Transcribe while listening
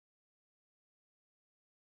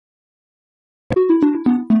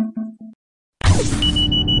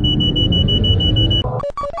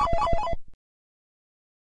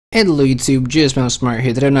Hello YouTube, GSmaniamsmart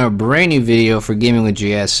here. Today I'm in a brand new video for Gaming with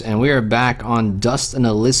GS, and we are back on Dust and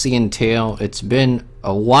Elysian Tail. It's been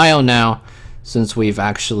a while now since we've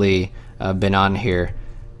actually been on here.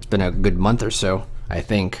 It's been a good month or so, I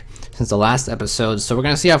think, since the last episode. So we're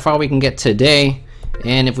going to see how far we can get today.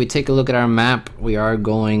 And if we take a look at our map, we are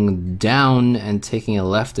going down and taking a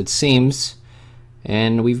left, it seems.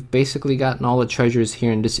 And we've basically gotten all the treasures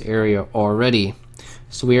here in this area already.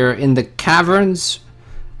 So we are in the caverns.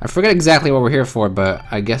 I forget exactly what we're here for, but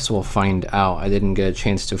I guess we'll find out. I didn't get a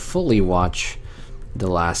chance to fully watch the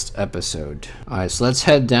last episode. Alright, so let's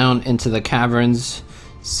head down into the caverns,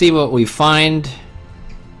 see what we find.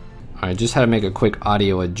 Alright, just had to make a quick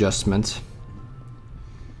audio adjustment.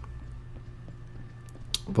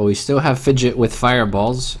 But we still have Fidget with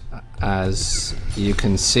fireballs, as you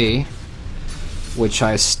can see, which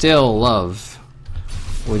I still love,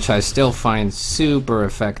 which I still find super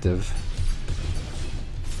effective.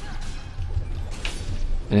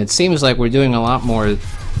 And it seems like we're doing a lot more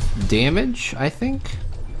damage, I think.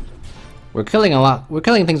 We're killing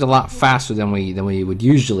things a lot faster than we would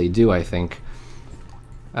usually do, I think.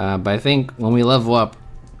 But I think when we level up,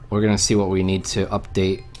 we're gonna see what we need to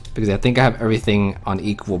update, because I think I have everything on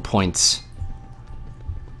equal points.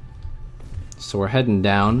 So we're heading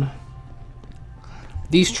down.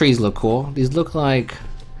 These trees look cool. These look like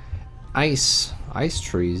ice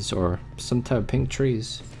trees or some type of pink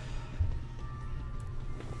trees.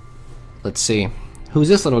 Let's see. Who's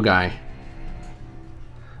this little guy?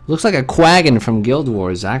 Looks like a Quaggin from Guild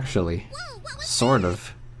Wars, actually. Sort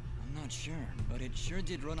of. I'm not sure, but it sure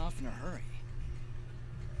did run off in a hurry.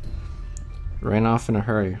 Ran off in a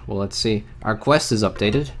hurry. Well, let's see. Our quest is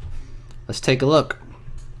updated. Let's take a look.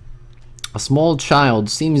 A small child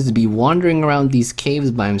seems to be wandering around these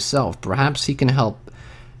caves by himself. Perhaps he can help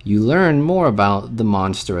you learn more about the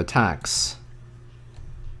monster attacks.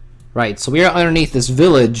 Right, so we are underneath this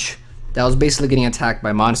village that was basically getting attacked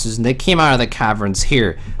by monsters, and they came out of the caverns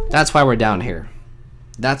here. That's why we're down here.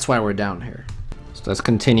 That's why we're down here. So let's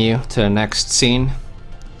continue to the next scene.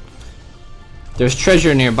 There's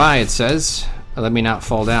treasure nearby, it says. Let me not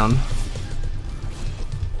fall down.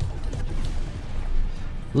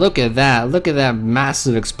 Look at that. Look at that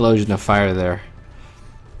massive explosion of fire there.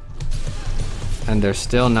 And they're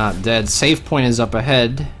still not dead. Save point is up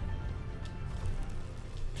ahead.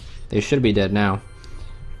 They should be dead now.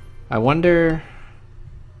 I wonder...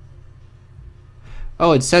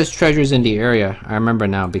 Oh, it says treasures in the area. I remember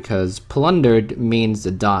now, because plundered means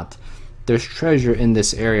the dot. There's treasure in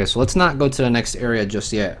this area, so let's not go to the next area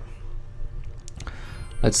just yet.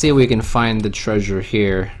 Let's see if we can find the treasure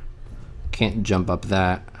here. Can't jump up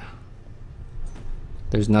that.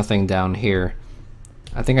 There's nothing down here.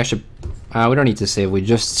 I think I should... we don't need to save. We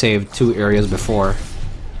just saved 2 areas before.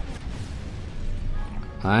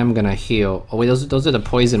 I'm gonna heal. Oh wait, those are the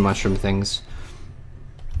poison mushroom things.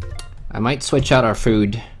 I might switch out our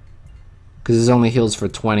food, because this only heals for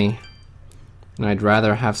 20. And I'd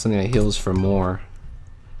rather have something that heals for more.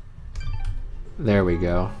 There we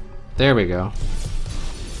go. There we go.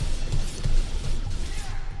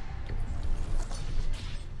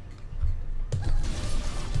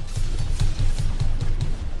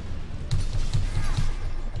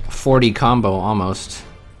 $40 combo almost.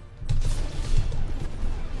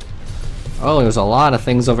 Oh, there's a lot of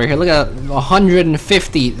things over here. Look at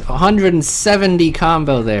 150, 170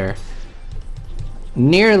 combo there.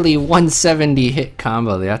 Nearly 170 hit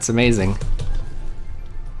combo there. That's amazing.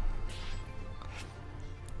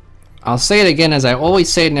 I'll say it again, as I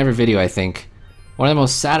always say it in every video, I think. One of the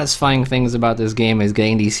most satisfying things about this game is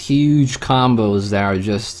getting these huge combos that are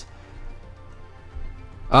just...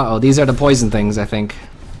 Uh-oh, these are the poison things, I think.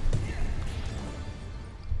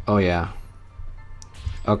 Oh, yeah.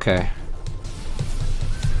 Okay.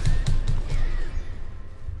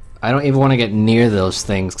 I don't even want to get near those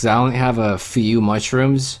things, because I only have a few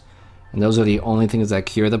mushrooms, and those are the only things that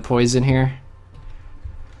cure the poison here.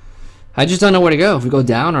 I just don't know where to go. If we go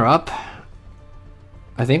down or up.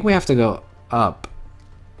 I think we have to go up.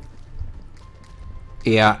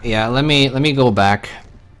 Yeah, let me go back,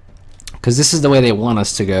 because this is the way they want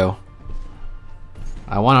us to go.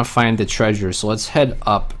 I want to find the treasure, so let's head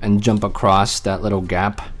up and jump across that little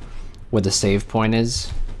gap where the save point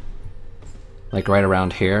is. Like right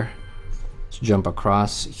around here. Let's jump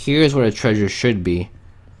across. Here's where the treasure should be,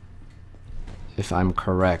 if I'm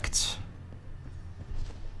correct.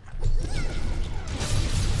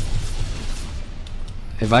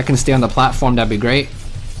 If I can stay on the platform, that'd be great.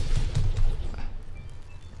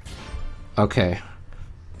 Okay.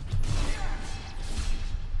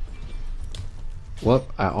 Whoop,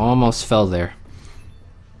 I almost fell there.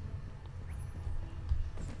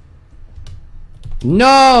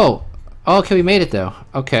 No! Okay, we made it though.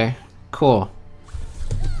 Okay, cool.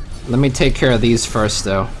 Let me take care of these first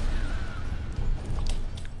though.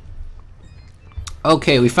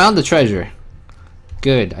 Okay, we found the treasure.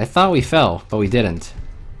 Good. I thought we fell, but we didn't.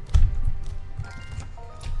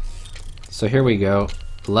 So here we go.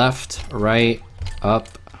 Left, right, up,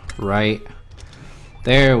 right.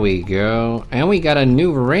 There we go. And we got a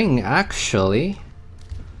new ring, actually.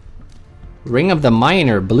 Ring of the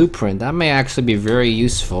Miner blueprint. That may actually be very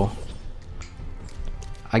useful.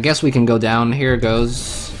 I guess we can go down. Here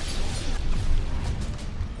goes.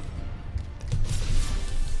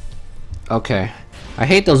 Okay. I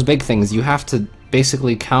hate those big things. You have to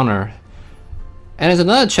basically counter. And there's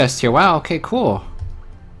another chest here. Wow, okay, cool.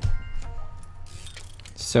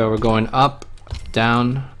 So we're going up,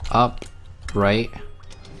 down, up, right.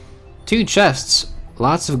 2 chests.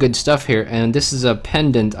 Lots of good stuff here. And this is a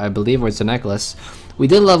pendant, I believe, or it's a necklace. We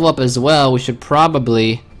did level up as well. We should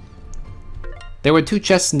probably... There were 2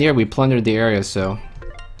 chests near. We plundered the area, so...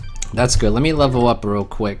 That's good. Let me level up real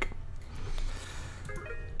quick.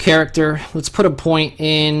 Character. Let's put a point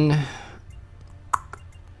in...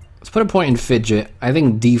 Let's put a point in Fidget. I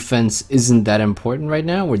think defense isn't that important right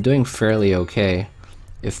now. We're doing fairly okay.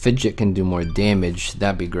 If Fidget can do more damage,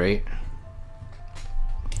 that'd be great.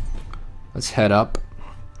 Let's head up.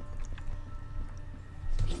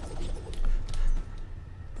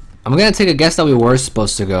 I'm gonna take a guess that we were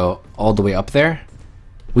supposed to go all the way up there.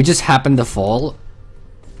 We just happened to fall.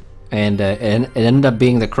 And it ended up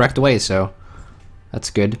being the correct way, so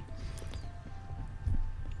that's good.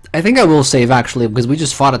 I think I will save actually, because we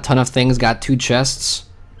just fought a ton of things, got 2 chests.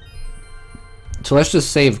 So let's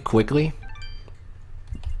just save quickly.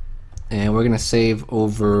 And we're gonna save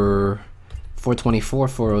over 424,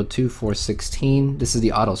 402, 416. This is the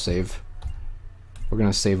autosave. We're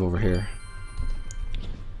gonna save over here.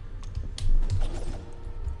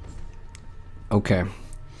 Okay.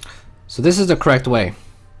 So this is the correct way.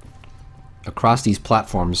 Across these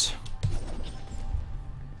platforms.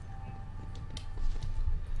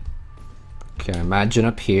 Okay, imagine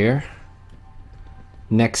up here.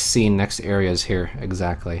 Next scene, next area is here.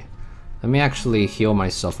 Exactly. Let me actually heal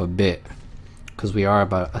myself a bit, because we are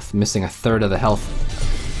about missing a third of the health.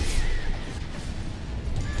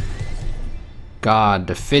 God,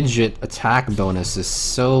 the Fidget attack bonus is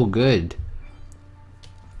so good.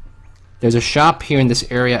 There's a shop here in this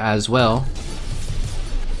area as well.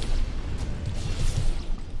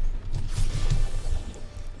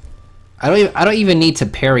 I don't even need to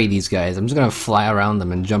parry these guys. I'm just gonna fly around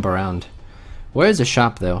them and jump around. Where is the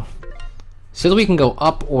shop though? So we can go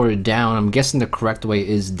up or down. I'm guessing the correct way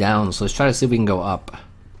is down, so let's try to see if we can go up.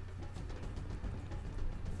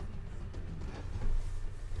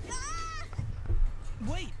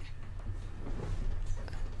 Wait.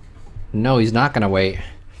 No, he's not gonna wait.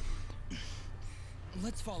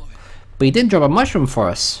 Let's follow it. But he did drop a mushroom for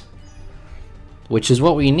us, which is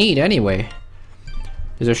what we need anyway.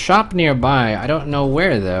 There's a shop nearby. I don't know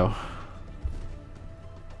where though.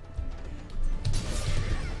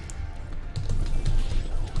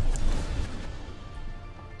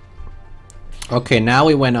 Okay, now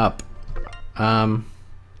we went up. You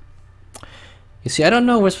see, I don't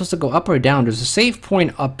know if we're supposed to go up or down. There's a save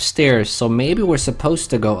point upstairs, so maybe we're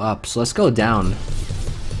supposed to go up. So let's go down.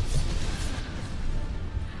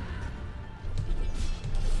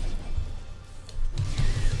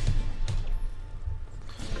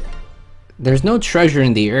 There's no treasure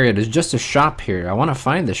in the area. There's just a shop here. I want to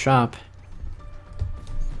find the shop,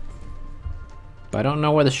 but I don't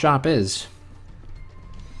know where the shop is.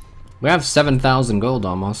 We have 7,000 gold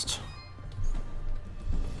almost.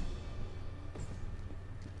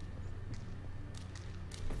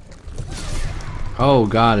 Oh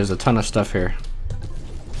god, there's a ton of stuff here.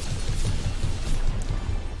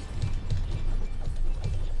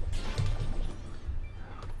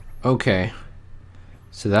 Okay.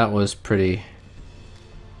 So that was pretty...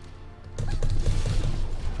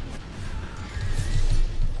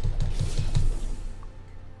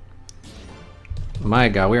 My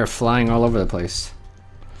god, we are flying all over the place.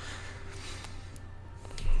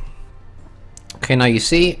 Okay, now you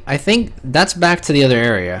see, I think that's back to the other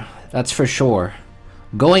area. That's for sure.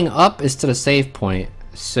 Going up is to the save point,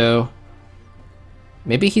 so...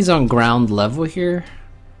 Maybe he's on ground level here?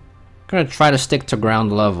 I'm gonna try to stick to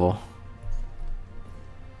ground level.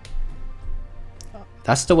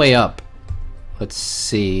 That's the way up. Let's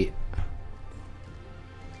see.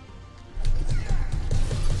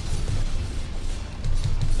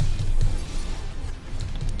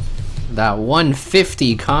 That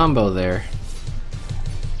 150 combo there.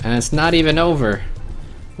 And it's not even over.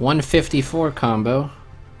 154 combo.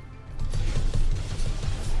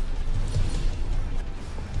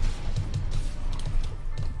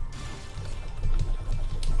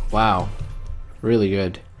 Wow. Really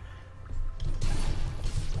good.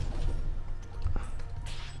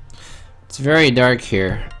 It's very dark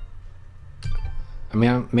here. I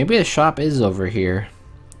mean, maybe the shop is over here.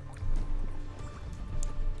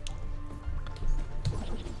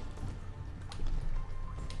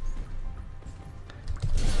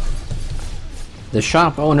 The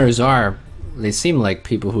shop owners they seem like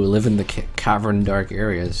people who live in the cavern dark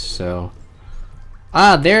areas, so...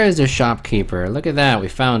 Ah, there is a shopkeeper. Look at that, we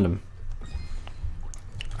found him.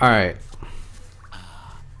 Alright.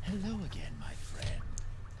 Hello again, my friend.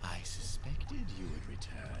 I suspected you would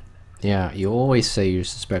return. Yeah, you always say you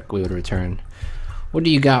suspect we would return. What do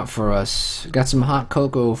you got for us? Got some hot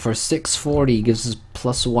cocoa for 640, gives us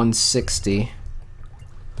plus 160.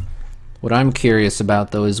 What I'm curious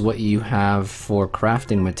about though is what you have for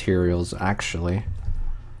crafting materials actually.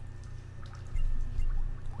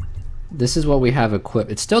 This is what we have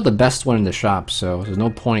equipped. It's still the best one in the shop, so there's no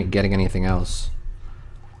point getting anything else.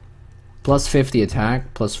 Plus 50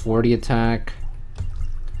 attack, plus 40 attack.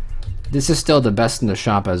 This is still the best in the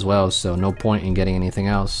shop as well, so no point in getting anything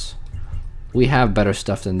else. We have better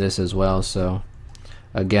stuff than this as well, so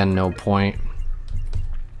again, no point.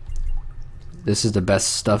 This is the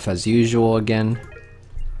best stuff as usual again.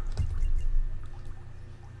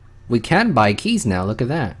 We can buy keys now, look at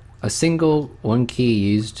that. A single, one key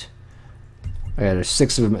used. Oh yeah, there's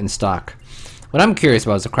 6 of them in stock. What I'm curious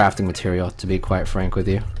about is the crafting material, to be quite frank with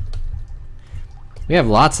you. We have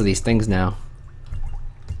lots of these things now.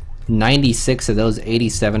 96 of those,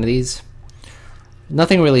 87 of these.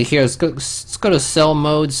 Nothing really here. Let's go to sell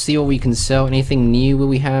mode, see what we can sell. Anything new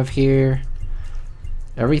we have here?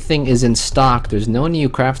 Everything is in stock. There's no new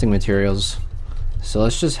crafting materials. So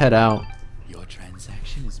let's just head out. Your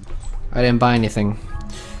transaction is... I didn't buy anything.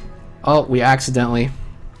 Oh,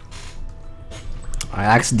 I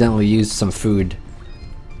accidentally used some food.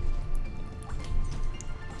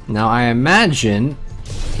 Now I imagine,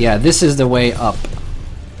 yeah, this is the way up.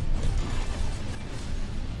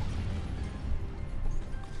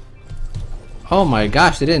 Oh my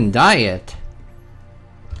gosh, they didn't die yet.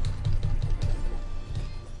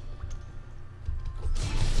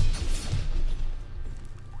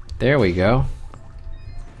 There we go.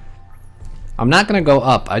 I'm not gonna go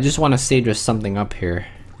up. I just want to see there's something up here.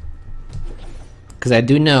 Because I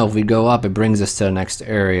do know if we go up, it brings us to the next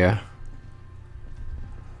area.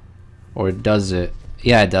 Or does it?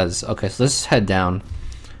 Yeah, it does. Okay, so let's head down.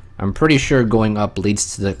 I'm pretty sure going up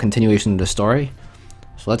leads to the continuation of the story.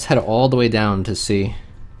 So let's head all the way down to see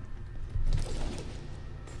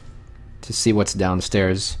what's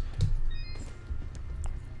downstairs.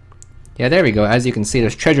 Yeah, there we go. As you can see,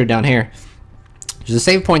 there's treasure down here. There's a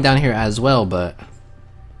save point down here as well, but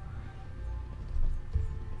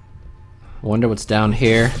wonder what's down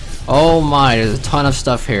here. Oh my, there's a ton of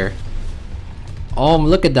stuff here. Oh,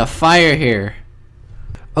 look at the fire here.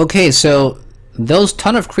 Okay, so those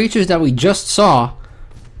ton of creatures that we just saw,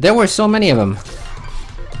 there were so many of them.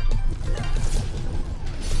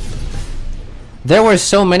 There were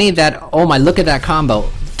so many that, oh my, look at that combo.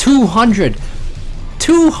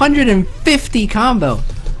 250 combo.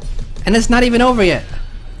 And it's not even over yet.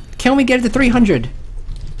 Can we get it to 300?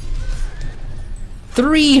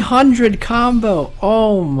 300 combo.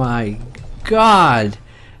 Oh my god.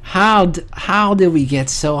 How did we get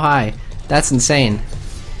so high? That's insane.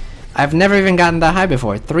 I've never even gotten that high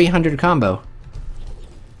before. 300 combo.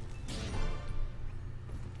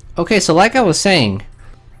 Okay, so like I was saying,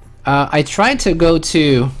 I tried to go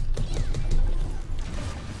to...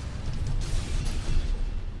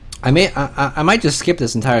 I might just skip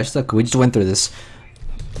this entire stuff. We just went through this.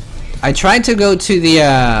 I tried to go to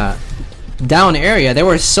the down area. There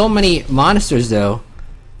were so many monsters though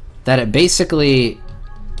that it basically...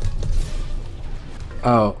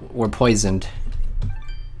 Oh, we're poisoned.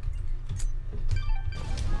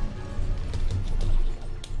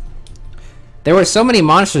 There were so many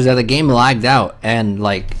monsters that the game lagged out and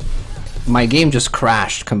like my game just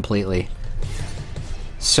crashed completely.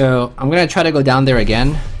 So I'm gonna try to go down there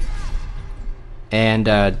again and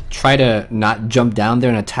try to not jump down there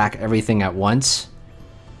and attack everything at once.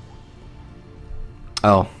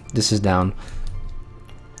 Oh, this is down.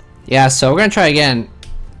 Yeah, so we're gonna try again.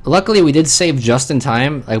 Luckily we did save just in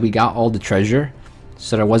time, like we got all the treasure,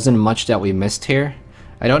 so there wasn't much that we missed here.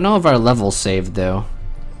 I don't know if our level saved though.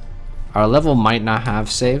 Our level might not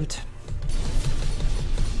have saved.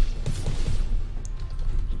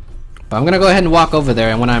 But I'm gonna go ahead and walk over there,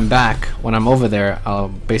 and when I'm back, when I'm over there, I'll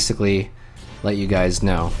basically let you guys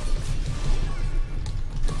know.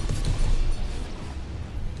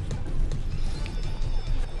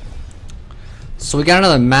 So we got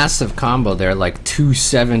another massive combo there, like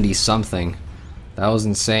 270 something. That was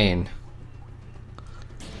insane.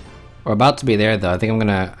 We're about to be there though. I think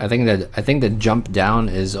the jump down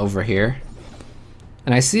is over here.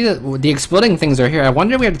 And I see that the exploding things are here. I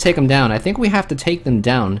wonder if we have to take them down. I think we have to take them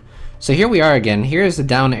down. So here we are again. Here's the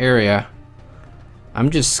down area. I'm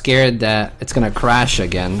just scared that it's gonna crash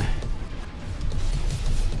again.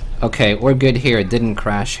 Okay, we're good here. It didn't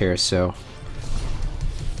crash here, so.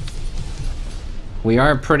 We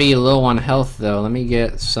are pretty low on health though. Let me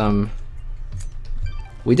get some.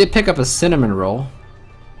 We did pick up a cinnamon roll.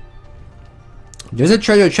 There's a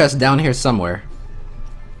treasure chest down here somewhere.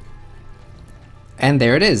 And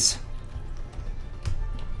there it is.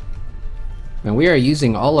 And we are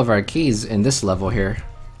using all of our keys in this level here.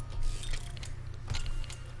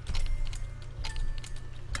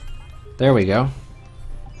 There we go.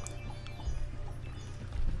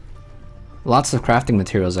 Lots of crafting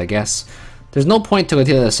materials, I guess. There's no point to go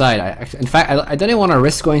to the other side. In fact, I don't even want to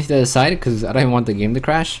risk going to the other side because I don't even want the game to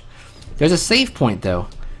crash. There's a save point though.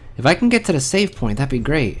 If I can get to the save point, that'd be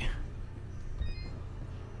great.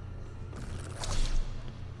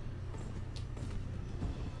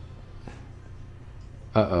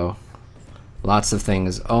 Uh-oh. Lots of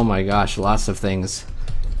things. Oh my gosh, lots of things.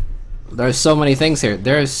 There's so many things here.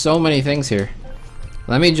 There's so many things here.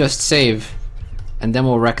 Let me just save, and then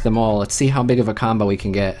we'll wreck them all. Let's see how big of a combo we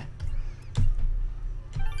can get.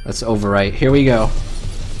 Let's overwrite. Here we go.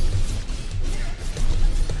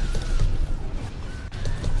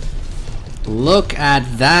 Look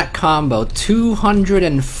at that combo.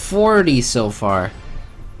 240 so far.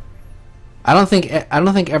 I don't think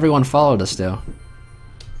everyone followed us though.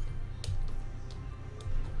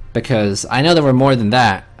 Because I know there were more than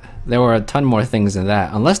that. There were a ton more things than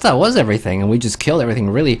that. Unless that was everything and we just killed everything.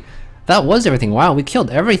 Really, that was everything. Wow, we killed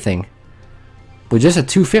everything with just a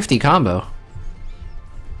 250 combo.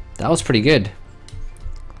 That was pretty good.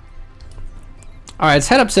 Alright, let's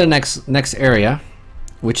head up to the next area,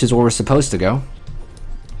 which is where we're supposed to go.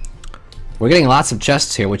 We're getting lots of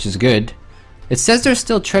chests here, which is good. It says there's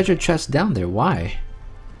still treasure chests down there. Why?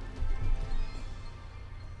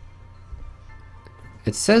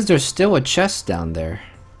 It says there's still a chest down there.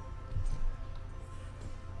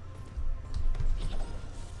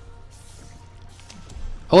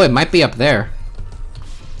 Oh, it might be up there.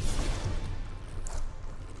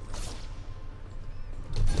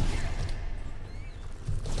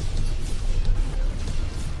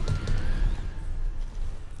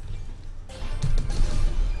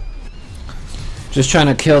 Just trying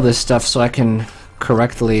to kill this stuff so I can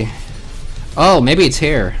correctly... Oh, maybe it's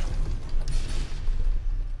here.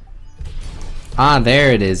 Ah,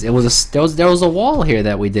 there it is. It was there was a wall here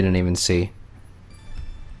that we didn't even see.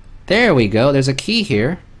 There we go. There's a key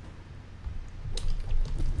here.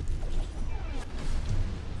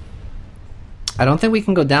 I don't think we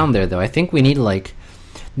can go down there though. I think we need like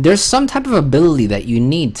there's some type of ability that you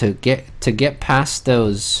need to get past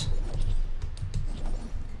those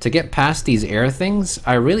these air things.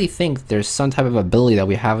 I really think there's some type of ability that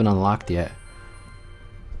we haven't unlocked yet.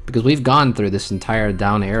 Because we've gone through this entire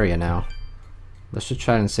down area now. Let's just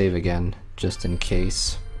try and save again, just in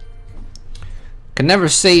case. Can never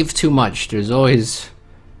save too much. There's always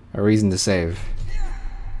a reason to save.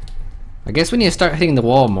 I guess we need to start hitting the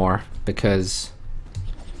wall more, because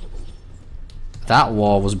that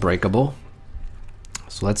wall was breakable.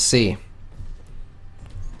 So let's see.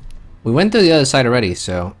 We went to the other side already,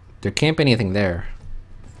 so there can't be anything there.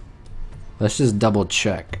 Let's just double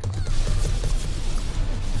check.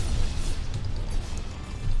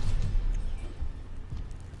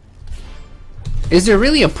 Is there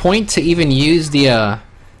really a point to even use the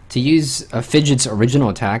Fidget's original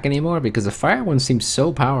attack anymore? Because the fire one seems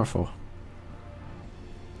so powerful.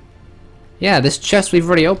 Yeah, this chest we've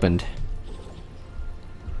already opened.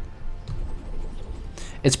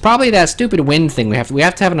 It's probably that stupid wind thing. We have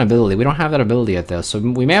to have an ability. We don't have that ability yet though, so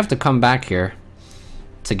we may have to come back here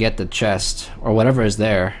to get the chest or whatever is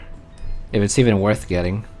there, if it's even worth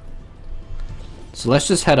getting. So let's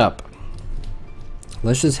just head up.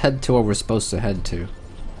 Let's just head to where we're supposed to head to.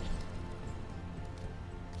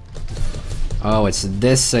 Oh, it's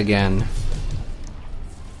this again.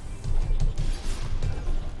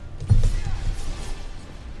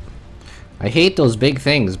 I hate those big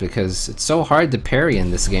things because it's so hard to parry in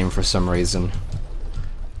this game for some reason.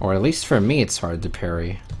 Or at least for me it's hard to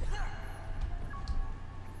parry.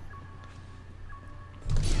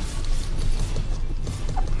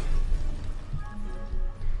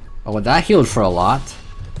 Oh, well, that healed for a lot.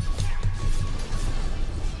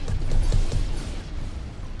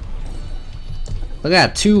 Look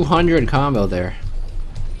at that 200 combo there.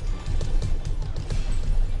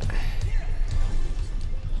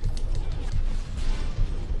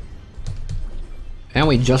 And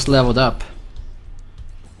we just leveled up.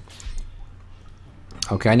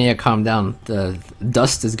 Okay, I need to calm down. The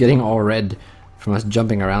dust is getting all red from us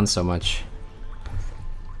jumping around so much.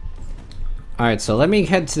 Alright, so let me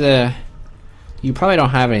head to the... You probably don't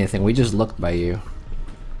have anything. We just looked by you.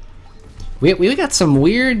 We got some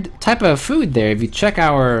weird type of food there. If you check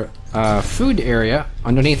our food area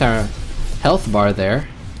underneath our health bar there,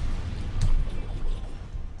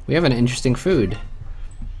 we have an interesting food.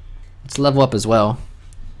 Let's level up as well.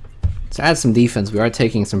 Let's add some defense. We are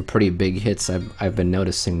taking some pretty big hits, I've been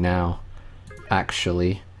noticing now,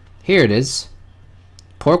 actually. Here it is.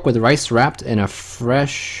 Pork with rice wrapped in a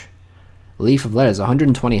fresh leaf of lettuce.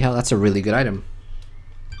 120 health. That's a really good item.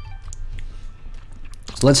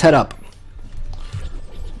 So let's head up.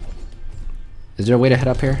 Is there a way to head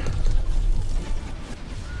up here?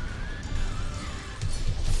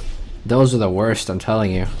 Those are the worst, I'm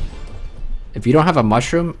telling you. If you don't have a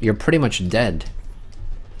mushroom, you're pretty much dead.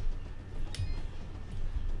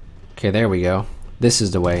 Okay, there we go. This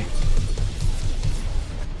is the way.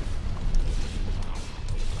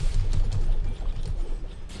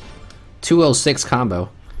 $206 combo.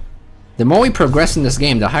 The more we progress in this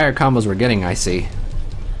game, the higher combos we're getting, I see.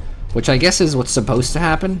 Which I guess is what's supposed to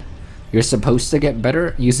happen. You're supposed to get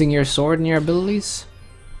better using your sword and your abilities.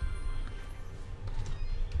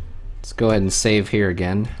 Let's go ahead and save here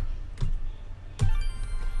again.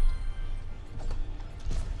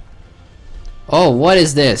 Oh, what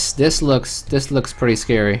is this? This looks pretty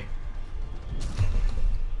scary.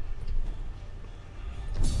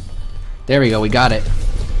 There we go, we got it.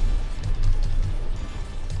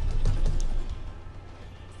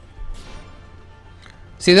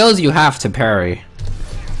 See, those you have to parry,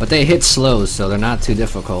 but they hit slow, so they're not too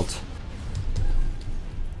difficult.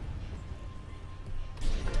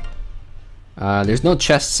 There's no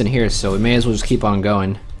chests in here, so we may as well just keep on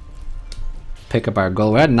going. Pick up our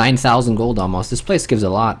gold. We're at 9,000 gold almost. This place gives a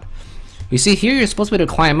lot. You see, here you're supposed to be able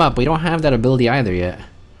to climb up. We don't have that ability either yet.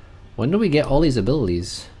 When do we get all these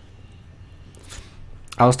abilities?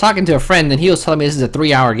 I was talking to a friend and he was telling me this is a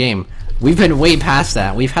 3-hour game. We've been way past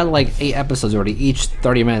that. We've had like 8 episodes already, each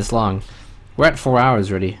 30 minutes long. We're at 4 hours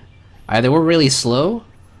already. Either we're really slow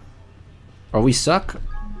or we suck.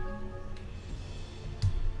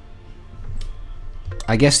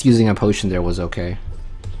 I guess using a potion there was okay.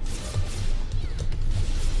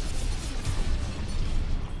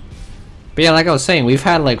 But yeah, like I was saying, we've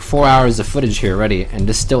had like 4 hours of footage here already, and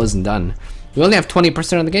this still isn't done. We only have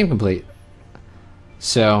 20% of the game complete.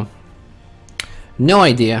 So, no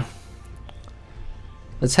idea.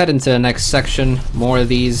 Let's head into the next section. More of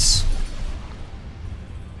these.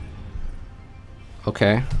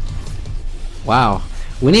 Okay. Wow.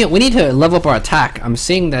 We need to level up our attack. I'm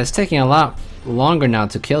seeing that it's taking a lot longer now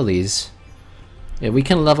to kill these. Yeah, we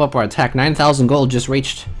can level up our attack. 9,000 gold just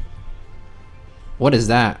reached. What is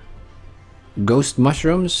that? Ghost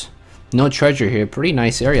mushrooms? No treasure here. Pretty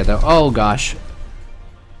nice area though. Oh gosh.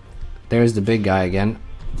 There's the big guy again.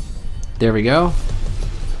 There we go.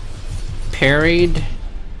 Parried.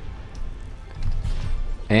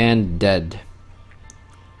 And dead.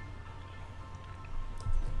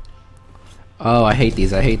 Oh, I hate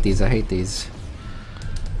these. I hate these. I hate these.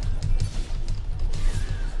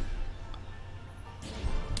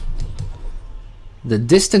 The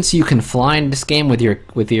distance you can fly in this game with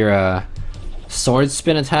your sword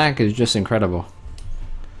spin attack is just incredible.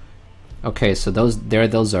 Okay, so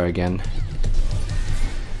those are again.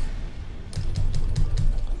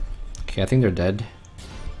 Okay, I think they're dead.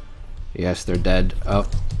 Yes, they're dead. Oh,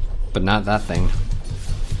 but not that thing.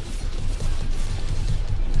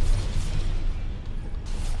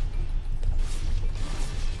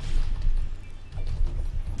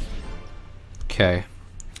 Okay.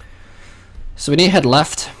 So we need to head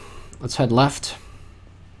left. Let's head left.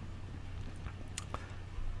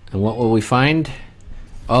 And what will we find?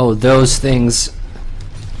 Oh, those things.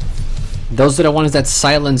 Those are the ones that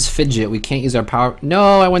silence fidget. We can't use our power.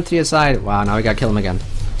 No, I went to the other side. Wow, now we gotta kill him again.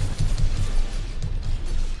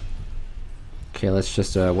 Okay, let's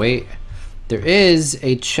just wait. There is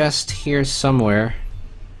a chest here somewhere.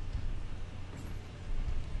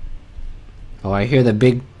 Oh, I hear the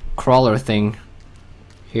big crawler thing.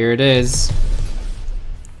 Here it is.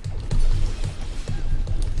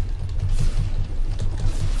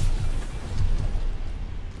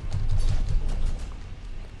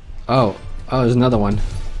 Oh, there's another one.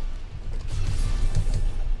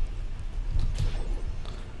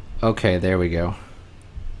 Okay, there we go.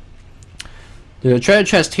 There's a treasure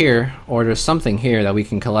chest here, or there's something here that we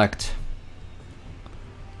can collect.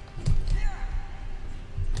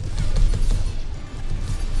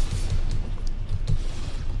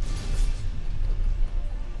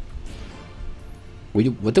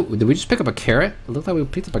 Did we just pick up a carrot? It looked like we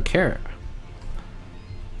picked up a carrot.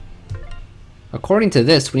 According to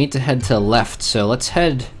this, we need to head to the left, so let's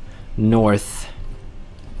head north.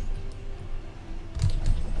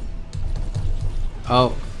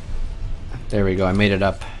 Oh, there we go, I made it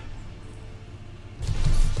up.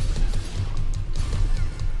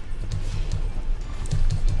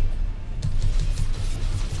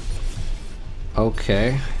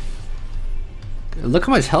 Okay. Look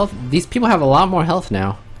how much health. These people have a lot more health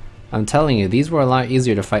now. I'm telling you, these were a lot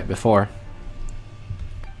easier to fight before.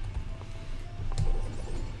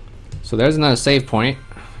 So there's another save point.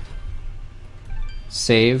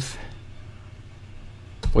 Save.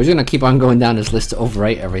 We're just gonna keep on going down this list to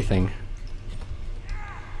overwrite everything.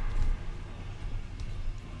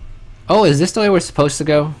 Oh, is this the way we're supposed to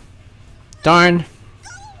go? Darn.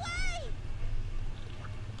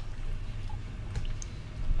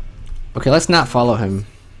 Okay, let's not follow him.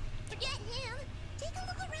 Forget him. Take a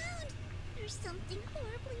look around. There's something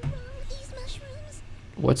horribly wrong with these mushrooms.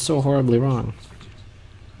 What's so horribly wrong?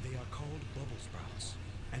 They are called bubble sprouts,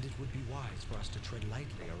 and it would be wise for us to tread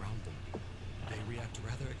lightly around them. They react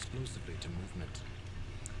rather explosively to movement.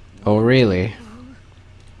 Oh, really?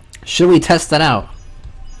 Should we test that out?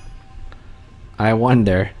 I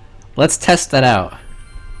wonder. Let's test that out.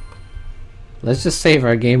 Let's just save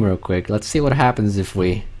our game real quick. Let's see what happens if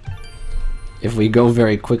we go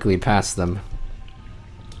very quickly past them.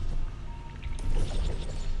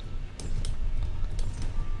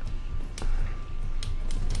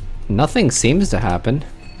 Nothing seems to happen.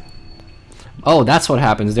 Oh, that's what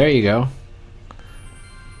happens. There you go.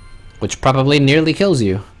 Which probably nearly kills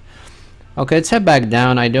you. Okay, let's head back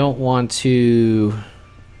down. I don't want to...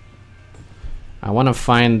 I want to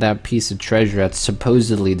find that piece of treasure that's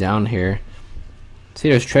supposedly down here. See,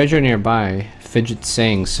 there's treasure nearby. Fidget's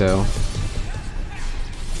saying so.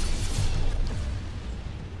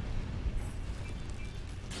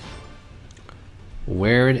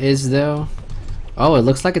 Where it is though? Oh, it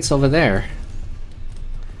looks like it's over there.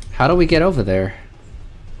 How do we get over there?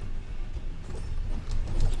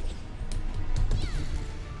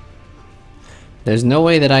 There's no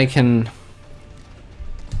way that I can...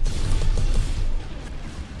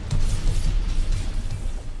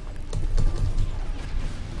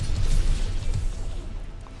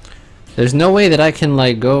 There's no way that I can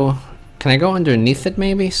like go... Can I go underneath it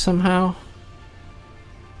maybe somehow?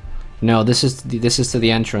 No, this is to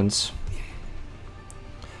the entrance.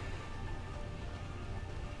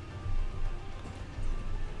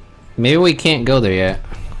 Maybe we can't go there yet.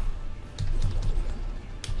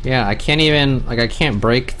 Yeah, I can't even, like, I can't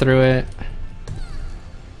break through it.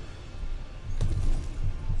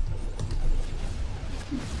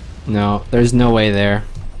 No, there's no way there.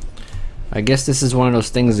 I guess this is one of those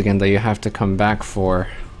things again that you have to come back for.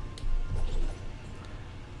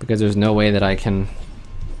 Because there's no way that I can...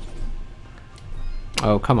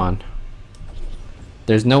 Oh, come on.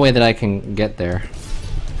 There's no way that I can get there.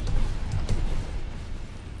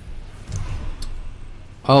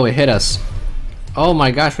 Oh, it hit us. Oh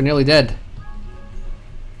my gosh, we're nearly dead.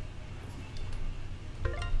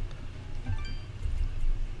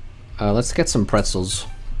 Let's get some pretzels.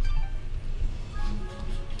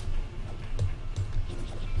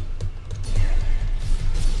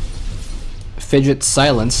 Fidget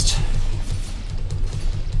silenced.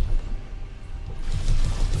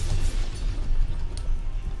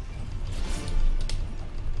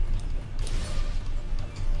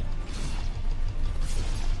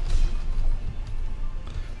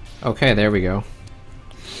 Okay, there we go.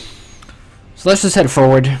 So let's just head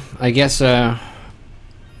forward. I guess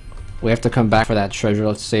we have to come back for that treasure.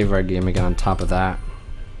 Let's save our game again on top of that.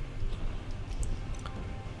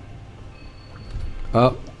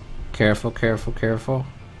 Oh, careful, careful, careful.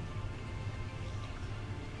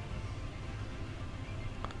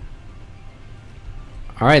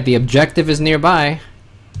 Alright, the objective is nearby.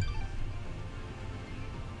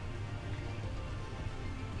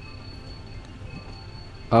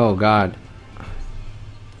 Oh god.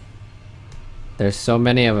 There's so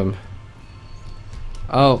many of them.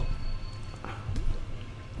 Oh.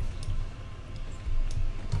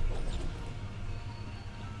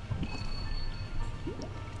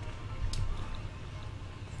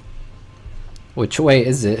 Which way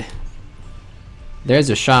is it? There's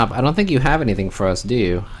a shop. I don't think you have anything for us, do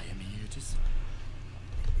you?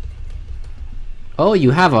 Oh,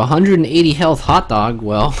 you have a 180 health hot dog.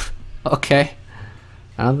 Well, okay.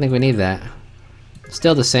 I don't think we need that.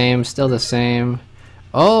 Still the same, still the same.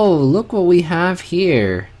 Oh, look what we have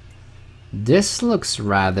here. This looks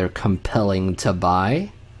rather compelling to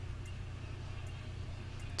buy.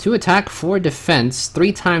 2 attack, 4 defense,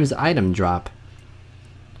 3 times item drop.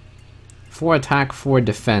 4 attack, 4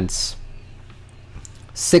 defense,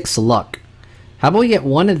 6 luck. How about we get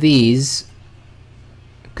one of these?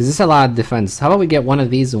 Because this is a lot of defense. How about we get one of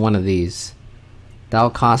these and one of these? That'll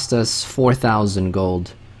cost us 4,000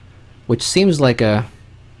 gold. Which seems like a...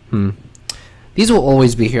 These will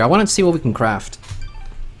always be here. I want to see what we can craft.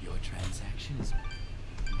 Your transaction is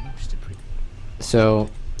most appreciated. So,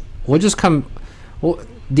 we'll just come... Well,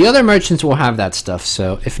 the other merchants will have that stuff,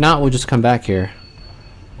 so if not, we'll just come back here.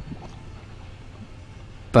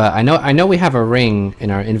 But I know we have a ring in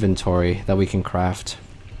our inventory that we can craft.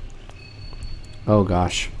 Oh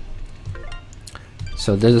gosh.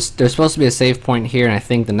 So there's supposed to be a save point here, and I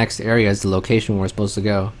think the next area is the location we're supposed to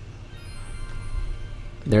go.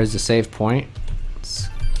 There's the save point. Let's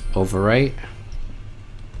overwrite.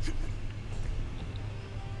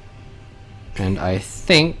 And I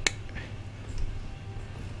think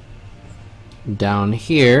down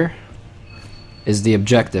here is the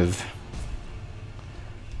objective.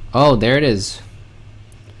 Oh, there it is.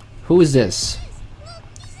 Who is this? Look,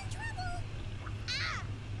 he's in trouble! Ah!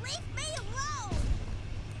 Leave me alone!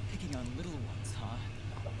 Picking on little ones, huh?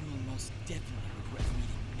 You will most definitely regret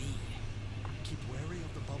meeting me. Keep wary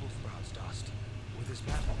of the bubble sprouts, Dust. Or this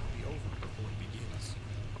battle will be over before it begins.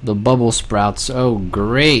 The bubble sprouts. Oh,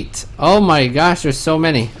 great. Oh my gosh, there's so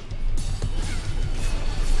many.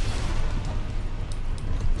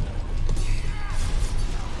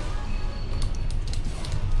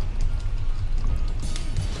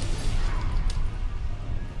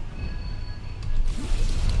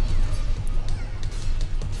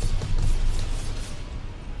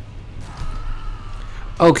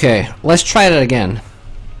 Okay, let's try that again.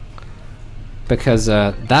 Because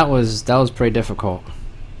that was pretty difficult.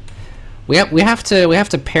 We have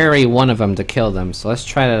to parry one of them to kill them. So let's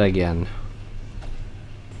try that again.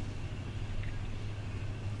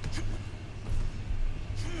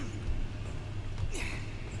 There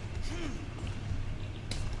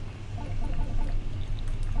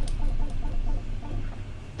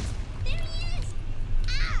he is!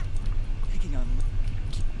 Ah! Picking on...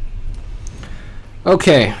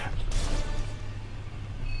 Okay.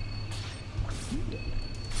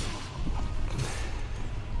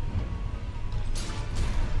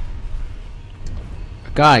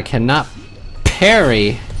 God, I cannot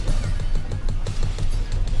parry.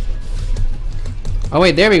 Oh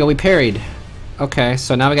wait, there we go, we parried. Okay,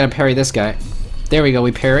 so now we gotta parry this guy. There we go,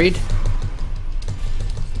 we parried.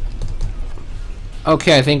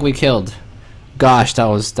 Okay, I think we killed. Gosh, that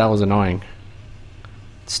was annoying.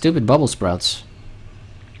 Stupid bubble sprouts.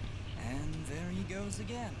 And there he goes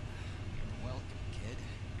again. Welcome, kid.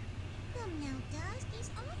 Come now, Dust. He's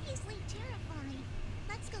obviously terrifying.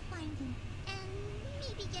 Let's go find him. And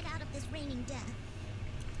maybe get out of this raining death.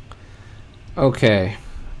 Okay.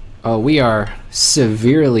 Oh, we are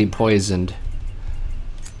severely poisoned.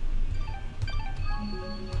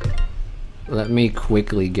 Let me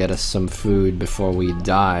quickly get us some food before we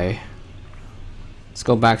die. Let's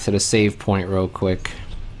go back to the save point real quick.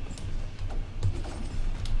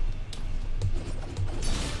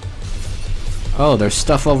 Oh, there's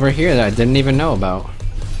stuff over here that I didn't even know about.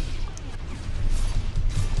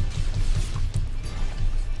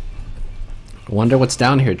 Wonder what's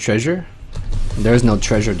down here. Treasure? There's no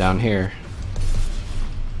treasure down here.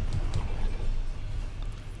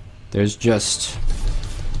 There's just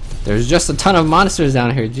a ton of monsters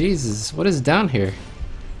down here. Jesus, what is down here?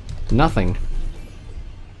 Nothing.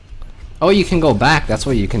 Oh, you can go back. That's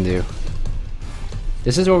what you can do.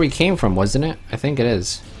 This is where we came from, wasn't it? I think it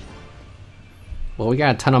is. Well, we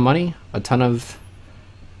got a ton of money, a ton of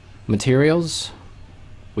materials.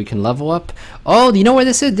 We can level up. Oh, you know where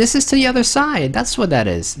this is? This is to the other side. That's what that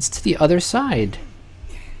is. It's to the other side.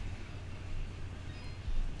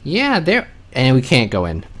 Yeah, there. And we can't go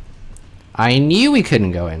in. I knew we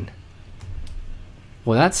couldn't go in.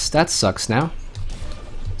 Well, that sucks now.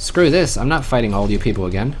 Screw this. I'm not fighting all you people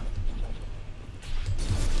again.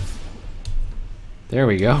 There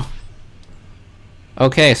we go.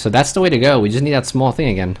 Okay, so that's the way to go. We just need that small thing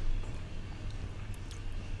again.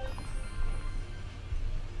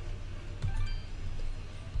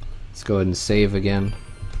 Let's go ahead and save again.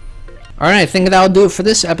 Alright, I think that'll do it for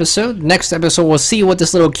this episode. Next episode, we'll see what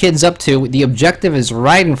this little kid's up to. The objective is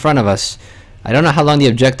right in front of us. I don't know how long the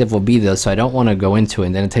objective will be though, so I don't want to go into it,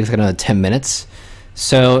 and then it takes like another 10 minutes.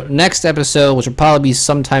 So, next episode, which will probably be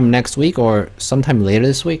sometime next week or sometime later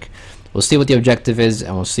this week, we'll see what the objective is,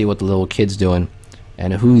 and we'll see what the little kid's doing,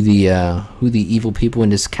 and who the evil people in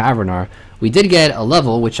this cavern are. We did get a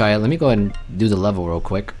level, which let me go ahead and do the level real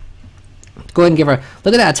quick. Go ahead and give her,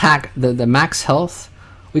 look at that attack, the max health.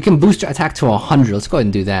 We can boost her attack to 100. Let's go ahead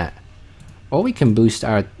and do that. Or we can boost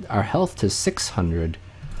our health to 600.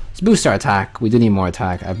 Let's boost our attack. We do need more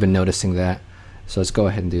attack. I've been noticing that. So let's go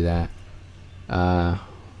ahead and do that.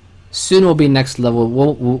 Soon we'll be next level.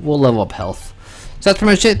 We'll level up health. So that's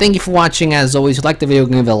pretty much it. Thank you for watching. As always, if you like the video,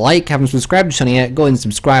 give it a like. Haven't subscribed to the channel yet, go ahead and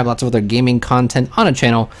subscribe. Lots of other gaming content on the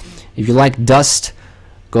channel. If you like Dust,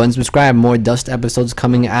 go ahead and subscribe. More Dust episodes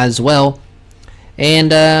coming as well.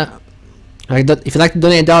 And if you'd like to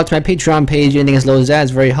donate $1 to my Patreon page, anything as low as that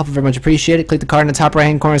is very helpful, very much appreciated. Click the card in the top right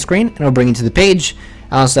hand corner of the screen and it'll bring you to the page.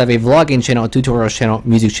 I also have a vlogging channel, a tutorials channel,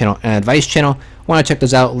 music channel, and an advice channel. Want to check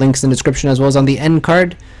those out, links in the description as well as on the end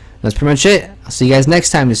card. That's pretty much it. I'll see you guys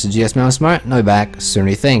next time. This is GSmaniamsmart, and I'll be back sooner than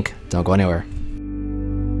you think. Don't go anywhere.